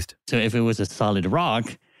squeezed. So if it was a solid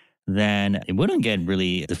rock, then it wouldn't get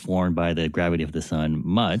really deformed by the gravity of the sun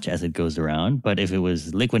much as it goes around. But if it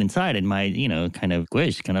was liquid inside, it might, kind of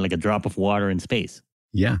squish, kind of like a drop of water in space.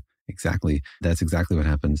 Yeah. Exactly. That's exactly what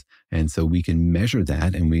happens. And so we can measure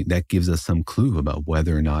that, and that gives us some clue about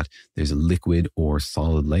whether or not there's a liquid or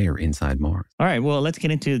solid layer inside Mars. All right. Well, let's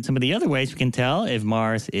get into some of the other ways we can tell if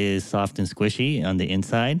Mars is soft and squishy on the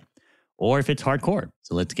inside or if it's hardcore.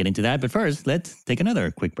 So let's get into that. But first, let's take another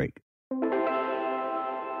quick break.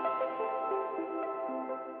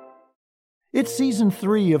 It's season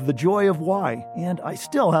 3 of The Joy of Why, and I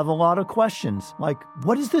still have a lot of questions. Like,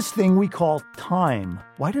 what is this thing we call time?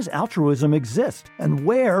 Why does altruism exist? And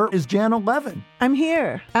where is Jan 11? I'm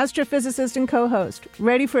here, astrophysicist and co-host,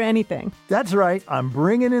 ready for anything. That's right, I'm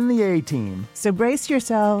bringing in the A-team. So brace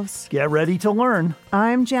yourselves. Get ready to learn.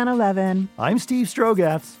 I'm Jan 11. I'm Steve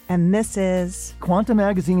Strogatz. And this is Quantum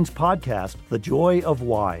Magazine's podcast, The Joy of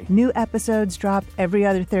Why. New episodes drop every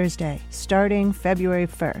other Thursday, starting February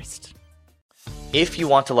 1st. If you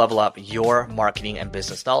want to level up your marketing and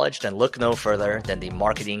business knowledge, then look no further than the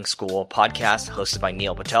Marketing School podcast hosted by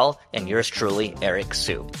Neil Patel and yours truly, Eric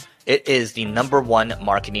Su. It is the #1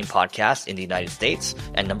 marketing podcast in the United States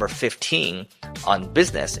and number 15 on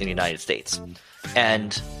business in the United States.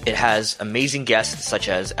 And it has amazing guests such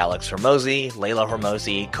as Alex Hormozi, Layla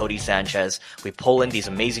Hormozi, Cody Sanchez. We pull in these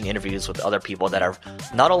amazing interviews with other people that are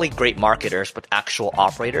not only great marketers, but actual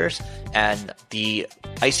operators. And the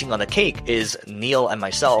icing on the cake is Neil and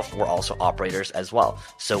myself were also operators as well.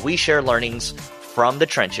 So we share learnings from the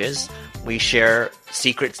trenches. We share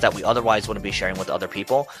secrets that we otherwise wouldn't be sharing with other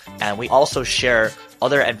people. And we also share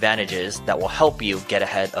other advantages that will help you get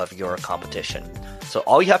ahead of your competition. So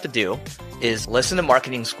all you have to do is listen to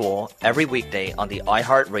Marketing School every weekday on the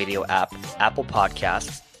iHeartRadio app, Apple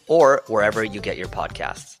Podcasts, or wherever you get your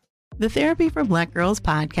podcasts. The Therapy for Black Girls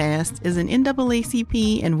podcast is an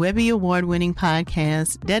NAACP and Webby Award-winning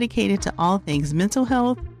podcast dedicated to all things mental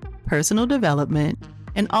health, personal development,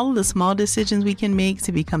 and all of the small decisions we can make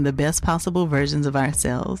to become the best possible versions of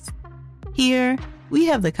ourselves. Here, we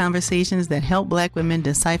have the conversations that help Black women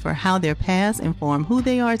decipher how their past inform who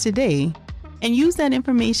they are today and use that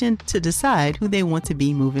information to decide who they want to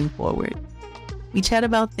be moving forward. We chat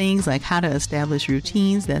about things like how to establish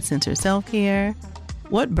routines that center self-care,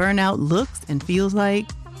 what burnout looks and feels like,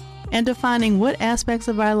 and defining what aspects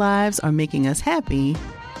of our lives are making us happy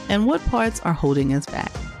and what parts are holding us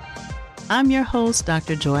back. I'm your host,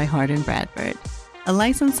 Dr. Joy Harden Bradford, a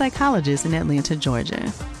licensed psychologist in Atlanta,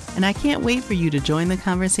 Georgia, and I can't wait for you to join the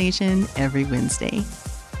conversation every Wednesday.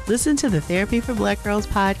 Listen to the Therapy for Black Girls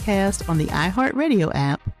podcast on the iHeartRadio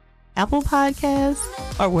app, Apple Podcasts,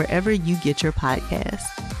 or wherever you get your podcasts.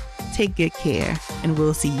 Take good care, and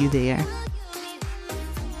we'll see you there.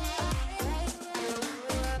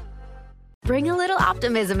 Bring a little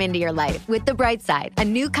optimism into your life with The Bright Side, a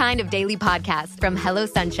new kind of daily podcast from Hello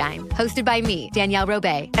Sunshine, hosted by me, Danielle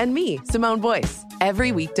Robay. And me, Simone Boyce.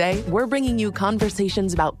 Every weekday, we're bringing you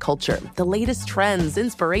conversations about culture, the latest trends,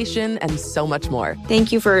 inspiration, and so much more.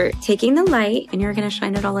 Thank you for taking the light, and you're going to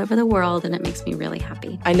shine it all over the world, and it makes me really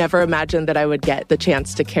happy. I never imagined that I would get the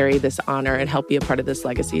chance to carry this honor and help be a part of this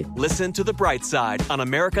legacy. Listen to The Bright Side on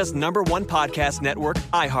America's #1 podcast network,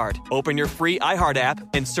 iHeart. Open your free iHeart app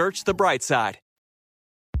and search The Bright Side.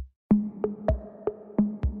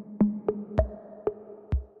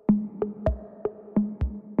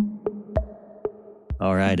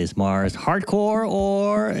 All right, is Mars hardcore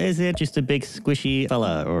or is it just a big squishy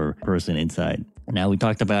fella or person inside? Now we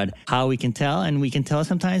talked about how we can tell, and we can tell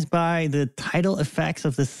sometimes by the tidal effects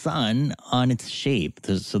of the sun on its shape.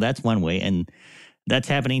 So that's one way, and that's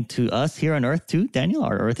happening to us here on Earth too, Daniel.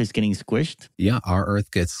 Our Earth is getting squished. Yeah, our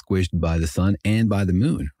Earth gets squished by the sun and by the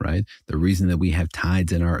moon, right? The reason that we have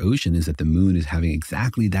tides in our ocean is that the moon is having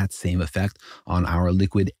exactly that same effect on our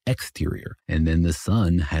liquid exterior. And then the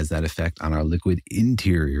sun has that effect on our liquid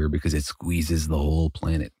interior because it squeezes the whole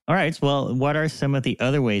planet. All right, well, what are some of the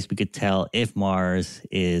other ways we could tell if Mars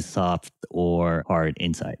is soft or hard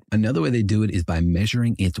inside? Another way they do it is by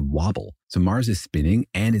measuring its wobble. So Mars is spinning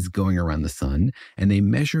and it's going around the sun, and they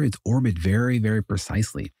measure its orbit very, very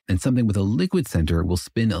precisely. And something with a liquid center will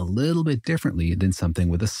spin a little bit differently than something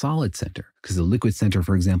with a solid center, because the liquid center,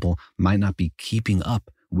 for example, might not be keeping up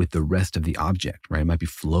with the rest of the object, right? It might be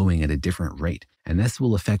flowing at a different rate. And this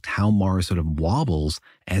will affect how Mars sort of wobbles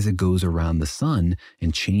as it goes around the sun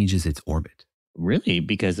and changes its orbit. Really?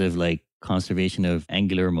 Because of like conservation of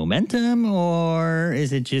angular momentum? Or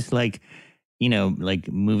is it just like, like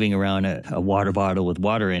moving around a water bottle with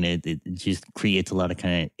water in it, it just creates a lot of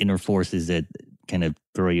kind of inner forces that kind of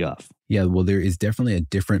throw you off? Yeah, well, there is definitely a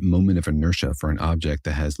different moment of inertia for an object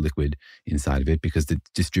that has liquid inside of it because it's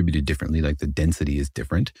distributed differently, like the density is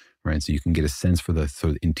different, right? So you can get a sense for the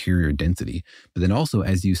sort of interior density. But then also,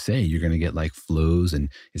 as you say, you're going to get like flows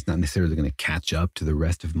and it's not necessarily going to catch up to the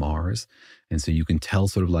rest of Mars. And so you can tell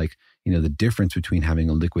sort of like, the difference between having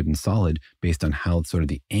a liquid and solid based on how sort of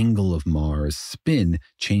the angle of Mars spin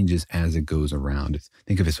changes as it goes around.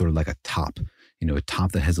 Think of it sort of like a top. A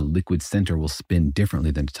top that has a liquid center will spin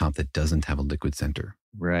differently than a top that doesn't have a liquid center.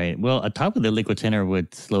 Right. Well, a top with a liquid center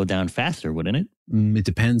would slow down faster, wouldn't it? It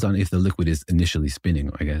depends on if the liquid is initially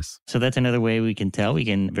spinning, I guess. So that's another way we can tell. We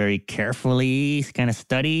can very carefully kind of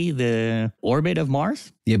study the orbit of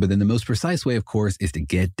Mars. Yeah, but then the most precise way, of course, is to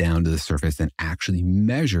get down to the surface and actually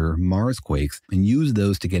measure Mars quakes and use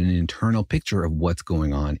those to get an internal picture of what's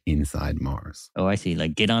going on inside Mars. Oh, I see.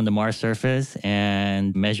 Like get on the Mars surface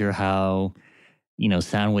and measure how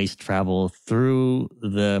sound waves travel through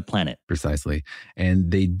the planet. Precisely.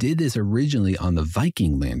 And they did this originally on the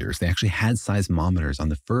Viking landers. They actually had seismometers on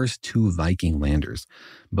the first 2 Viking landers,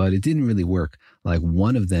 but it didn't really work. Like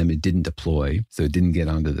one of them, it didn't deploy, so it didn't get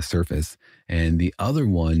onto the surface. And the other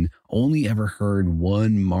one only ever heard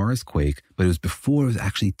 1 Mars quake, but it was before it was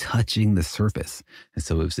actually touching the surface. And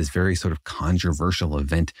so it was this very sort of controversial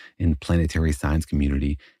event in the planetary science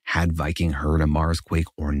community. Had Viking heard a Mars quake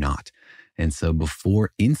or not? And so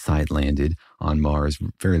before InSight landed on Mars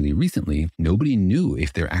fairly recently, nobody knew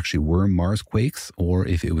if there actually were Mars quakes or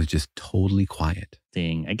if it was just totally quiet.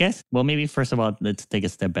 I guess, well, maybe first of all, let's take a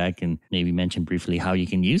step back and maybe mention briefly how you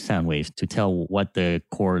can use sound waves to tell what the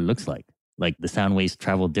core looks like. Like the sound waves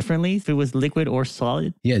travel differently if it was liquid or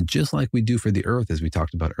solid? Yeah, just like we do for the Earth, as we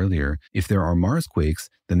talked about earlier. If there are Mars quakes,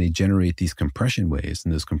 then they generate these compression waves,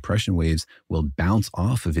 and those compression waves will bounce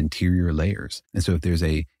off of interior layers. And so if there's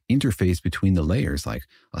a interface between the layers, like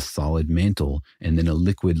a solid mantle and then a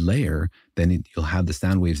liquid layer, then you'll have the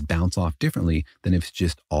sound waves bounce off differently than if it's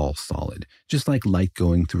just all solid. Just like light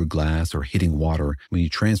going through glass or hitting water, when you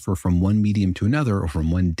transfer from one medium to another or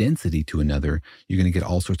from one density to another, you're going to get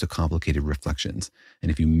all sorts of complicated reflections.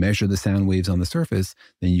 And if you measure the sound waves on the surface,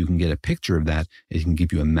 then you can get a picture of that. It can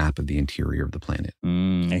give you a map of the interior of the planet.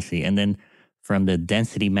 I see. And then from the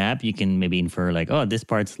density map, you can maybe infer like, oh, this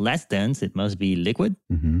part's less dense. It must be liquid.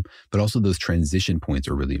 But also those transition points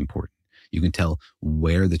are really important. You can tell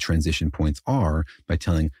where the transition points are by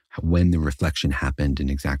telling when the reflection happened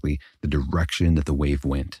and exactly the direction that the wave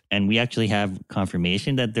went. And we actually have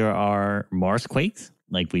confirmation that there are Mars quakes.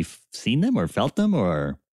 Like we've seen them or felt them,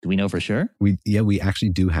 or do we know for sure? We actually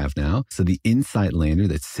do have now. So the InSight lander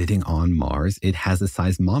that's sitting on Mars, it has a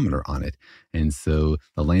seismometer on it. And so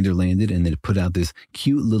the lander landed and then it put out this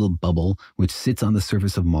cute little bubble, which sits on the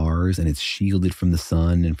surface of Mars and it's shielded from the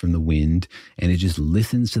sun and from the wind. And it just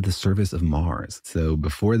listens to the surface of Mars. So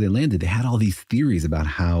before they landed, they had all these theories about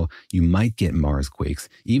how you might get Mars quakes,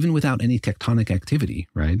 even without any tectonic activity,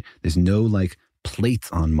 right? There's no like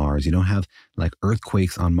plates on Mars. You don't have like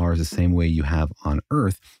earthquakes on Mars the same way you have on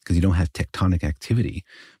Earth because you don't have tectonic activity.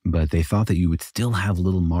 But they thought that you would still have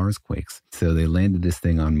little Mars quakes. So they landed this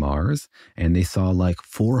thing on Mars and they saw like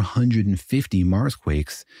 450 Mars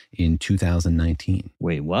quakes in 2019.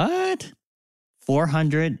 Wait, what?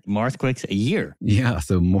 400 Mars quakes a year. Yeah,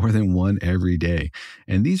 so more than one every day.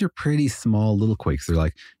 And these are pretty small little quakes. They're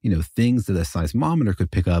like, things that a seismometer could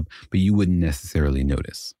pick up, but you wouldn't necessarily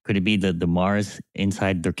notice. Could it be the Mars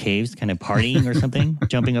inside their caves kind of partying or something,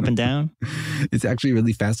 jumping up and down? It's actually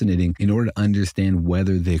really fascinating. In order to understand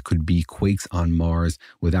whether there could be quakes on Mars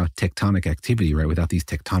without tectonic activity, right, without these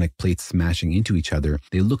tectonic plates smashing into each other,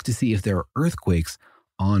 they look to see if there are earthquakes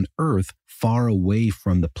on Earth far away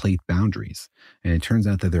from the plate boundaries. And it turns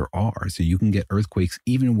out that there are. So you can get earthquakes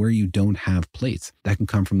even where you don't have plates. That can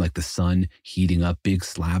come from like the sun heating up big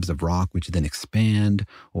slabs of rock, which then expand,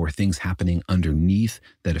 or things happening underneath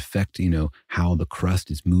that affect, how the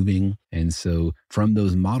crust is moving. And so from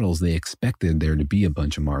those models, they expected there to be a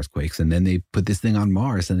bunch of Mars quakes. And then they put this thing on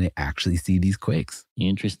Mars and they actually see these quakes.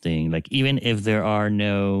 Interesting. Like even if there are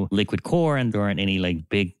no liquid core and there aren't any like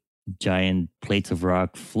big giant plates of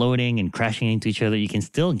rock floating and crashing into each other, you can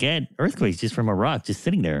still get earthquakes just from a rock just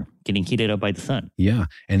sitting there. getting heated up by the sun. Yeah.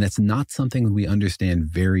 And that's not something we understand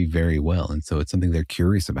very, very well. And so it's something they're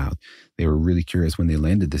curious about. They were really curious when they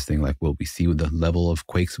landed this thing, like, will we see the level of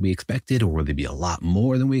quakes we expected, or will they be a lot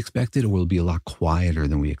more than we expected, or will it be a lot quieter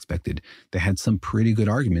than we expected? They had some pretty good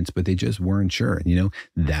arguments, but they just weren't sure. And,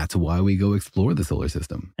 that's why we go explore the solar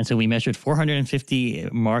system. And so we measured 450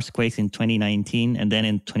 Mars quakes in 2019, and then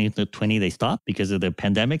in 2020 they stopped because of the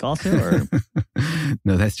pandemic also? Or?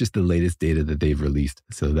 No, that's just the latest data that they've released.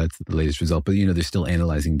 So that's the latest result. But, they're still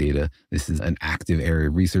analyzing data. This is an active area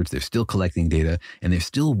of research. They're still collecting data, and they're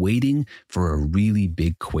still waiting for a really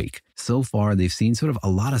big quake. So far, they've seen sort of a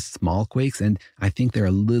lot of small quakes, and I think they're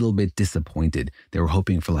a little bit disappointed. They were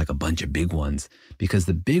hoping for like a bunch of big ones, because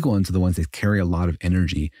the big ones are the ones that carry a lot of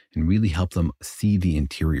energy and really help them see the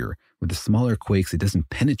interior. With the smaller quakes, it doesn't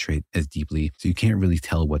penetrate as deeply, so you can't really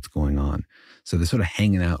tell what's going on. So they're sort of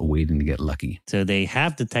hanging out, waiting to get lucky. So they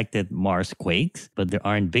have detected Mars quakes, but they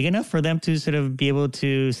aren't big enough for them to sort of be able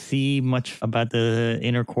to see much about the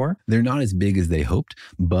inner core? They're not as big as they hoped,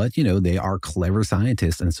 but, they are clever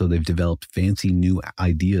scientists, and so they've developed fancy new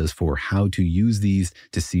ideas for how to use these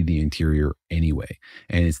to see the interior anyway.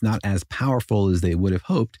 And it's not as powerful as they would have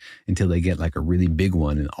hoped until they get like a really big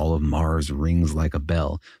one and all of Mars rings like a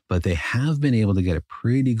bell. But they have been able to get a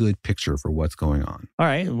pretty good picture for what's going on. All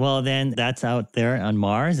right. Well, then that's out there on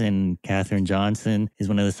Mars, and Katherine Johnson is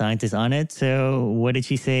one of the scientists on it. So what did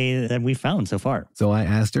she say that we found so far? So I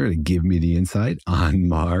asked her to give me the insight on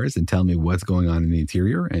Mars and tell me what's going on in the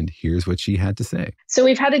interior. And here's what she had to say. So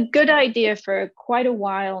we've had a good idea for quite a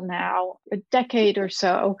while now, a decade or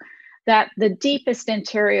so, that the deepest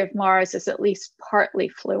interior of Mars is at least partly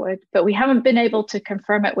fluid, but we haven't been able to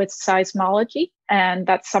confirm it with seismology. And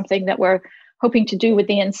that's something that we're hoping to do with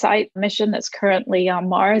the InSight mission that's currently on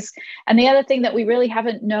Mars. And the other thing that we really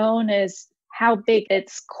haven't known is how big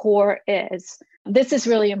its core is. This is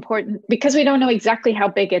really important because we don't know exactly how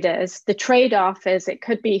big it is. The trade-off is it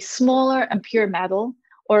could be smaller and pure metal,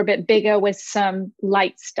 or a bit bigger with some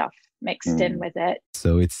light stuff mixed in with it.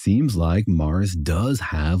 So it seems like Mars does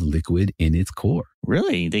have liquid in its core.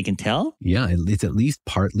 Really? They can tell? Yeah, it's at least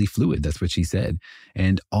partly fluid. That's what she said.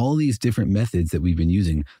 And all these different methods that we've been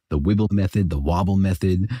using, the Wibble method, the wobble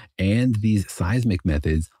method, and these seismic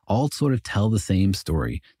methods all sort of tell the same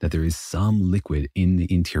story, that there is some liquid in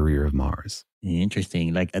the interior of Mars.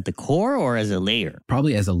 Interesting. Like at the core or as a layer?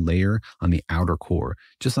 Probably as a layer on the outer core,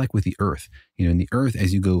 just like with the Earth. In the Earth,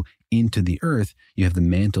 as you go into the Earth, you have the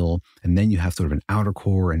mantle, and then you have sort of an outer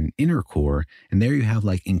core and an inner core. And there you have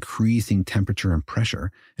like increasing temperature and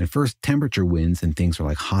pressure. And first, temperature wins and things are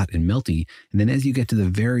like hot and melty. And then as you get to the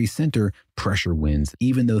very center, pressure wins.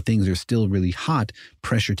 Even though things are still really hot,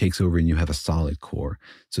 pressure takes over and you have a solid core.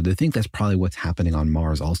 So they think that's probably what's happening on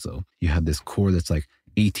Mars also. You have this core that's like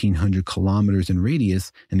 1,800 kilometers in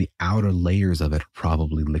radius, and the outer layers of it are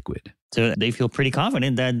probably liquid. So they feel pretty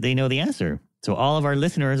confident that they know the answer. So all of our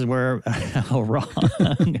listeners were wrong,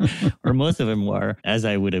 or most of them were, as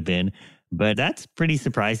I would have been. But that's pretty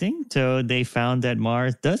surprising. So they found that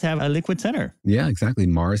Mars does have a liquid center. Yeah, exactly.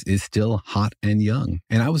 Mars is still hot and young.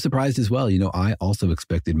 And I was surprised as well. I also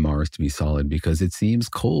expected Mars to be solid because it seems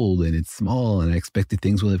cold and it's small, and I expected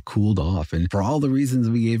things would have cooled off. And for all the reasons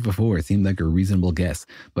we gave before, it seemed like a reasonable guess.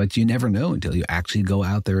 But you never know until you actually go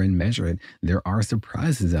out there and measure it. There are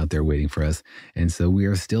surprises out there waiting for us. And so we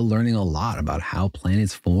are still learning a lot about how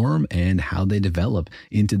planets form and how they develop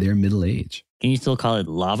into their middle age. Can you still call it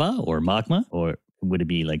lava or magma, or would it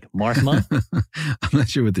be like Marsma? I'm not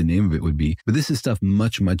sure what the name of it would be, but this is stuff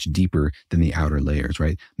much, much deeper than the outer layers,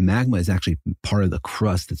 right? Magma is actually part of the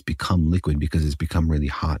crust that's become liquid because it's become really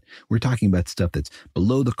hot. We're talking about stuff that's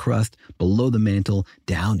below the crust, below the mantle,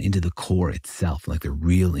 down into the core itself, like the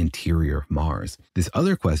real interior of Mars. This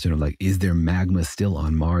other question of like, is there magma still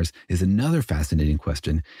on Mars is another fascinating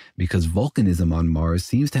question, because volcanism on Mars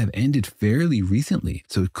seems to have ended fairly recently.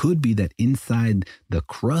 So it could be that inside the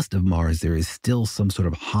crust of Mars, there is still some sort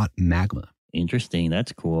of hot magma. Interesting.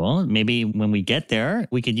 That's cool. Maybe when we get there,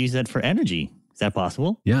 we could use that for energy. Is that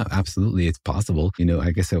possible? Yeah, absolutely. It's possible.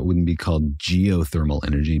 I guess it wouldn't be called geothermal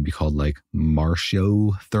energy. It'd be called like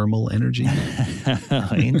Martiothermal energy.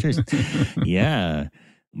 Interesting. Yeah.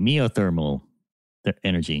 Meothermal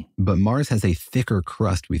energy. But Mars has a thicker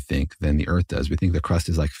crust, we think, than the Earth does. We think the crust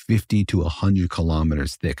is like 50 to 100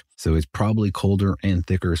 kilometers thick. So it's probably colder and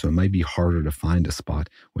thicker. So it might be harder to find a spot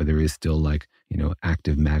where there is still like,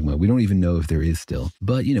 active magma. We don't even know if there is still.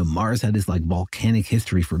 But, Mars had this like volcanic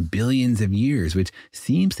history for billions of years, which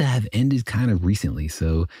seems to have ended kind of recently.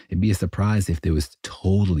 So it'd be a surprise if it was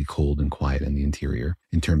totally cold and quiet in the interior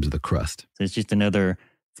in terms of the crust. So it's just another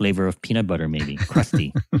flavor of peanut butter, maybe.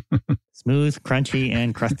 Crusty. Smooth, crunchy,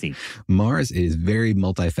 and crusty. Mars is very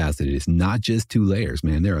multifaceted. It's not just 2 layers,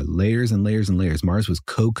 man. There are layers and layers and layers. Mars was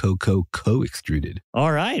co-extruded.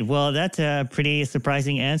 All right. Well, that's a pretty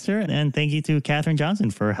surprising answer. And thank you to Katherine Johnson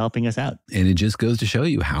for helping us out. And it just goes to show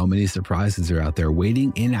you how many surprises are out there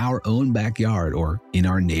waiting in our own backyard or in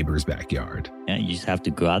our neighbor's backyard. Yeah, you just have to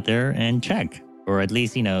go out there and check. Or at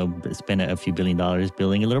least, spend a few $1 billion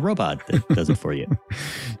building a little robot that does it for you.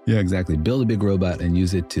 Yeah, exactly. Build a big robot and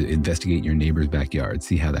use it to investigate your neighbor's backyard.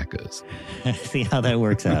 See how that goes. See how that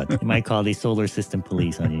works out. You might call the solar system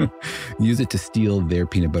police on you. Use it to steal their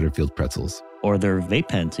peanut butter filled pretzels. Or their vape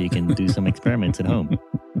pen so you can do some experiments at home.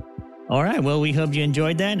 All right. Well, we hope you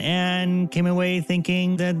enjoyed that and came away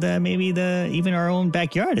thinking that maybe even our own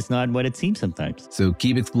backyard is not what it seems sometimes. So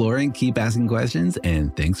keep exploring, keep asking questions,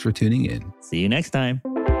 and thanks for tuning in. See you next time.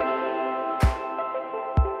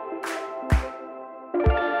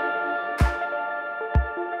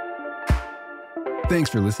 Thanks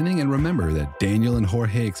for listening, and remember that Daniel and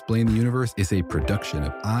Jorge Explain the Universe is a production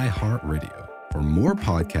of iHeartRadio. For more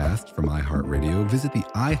podcasts from iHeartRadio, visit the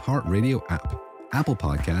iHeartRadio app, Apple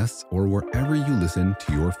Podcasts, or wherever you listen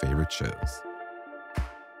to your favorite shows.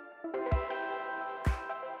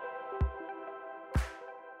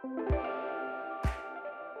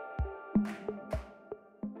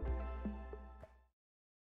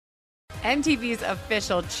 MTV's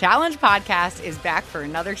official Challenge podcast is back for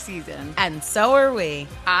another season. And so are we.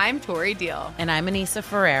 I'm Tori Deal. And I'm Anissa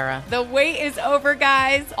Ferreira. The wait is over,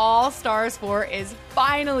 guys. All Stars 4 is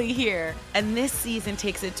finally here. And this season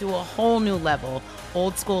takes it to a whole new level.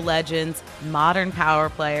 Old school legends, modern power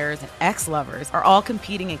players, and ex-lovers are all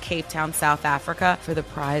competing in Cape Town, South Africa for the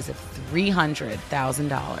prize of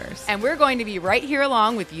 $300,000. And we're going to be right here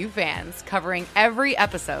along with you fans, covering every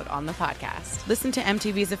episode on the podcast. Listen to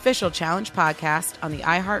MTV's official Challenge podcast on the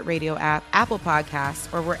iHeartRadio app, Apple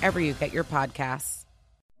Podcasts, or wherever you get your podcasts.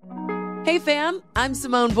 Hey fam, I'm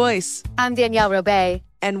Simone Boyce. I'm Danielle Robay.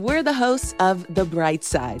 And we're the hosts of The Bright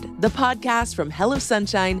Side, the podcast from Hello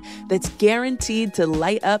Sunshine that's guaranteed to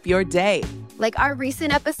light up your day. Like our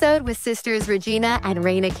recent episode with sisters Regina and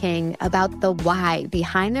Raina King about the why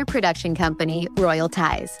behind their production company, Royal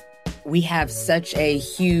Ties. We have such a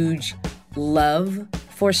huge love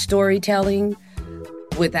for storytelling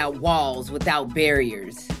without walls, without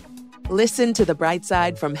barriers. Listen to The Bright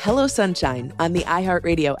Side from Hello Sunshine on the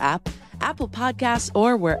iHeartRadio app, Apple Podcasts,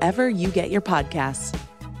 or wherever you get your podcasts.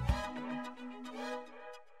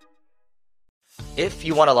 If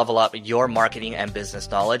you want to level up your marketing and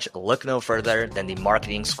business knowledge, look no further than the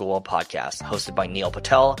Marketing School podcast, hosted by Neil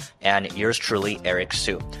Patel and yours truly, Eric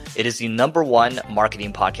Su. It is the #1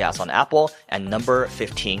 marketing podcast on Apple and number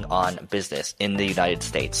 15 on business in the United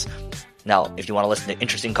States. Now, if you want to listen to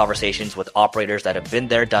interesting conversations with operators that have been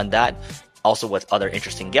there, done that, also with other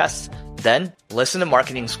interesting guests, then listen to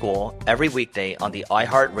Marketing School every weekday on the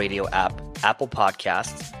iHeartRadio app, Apple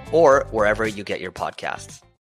Podcasts, or wherever you get your podcasts.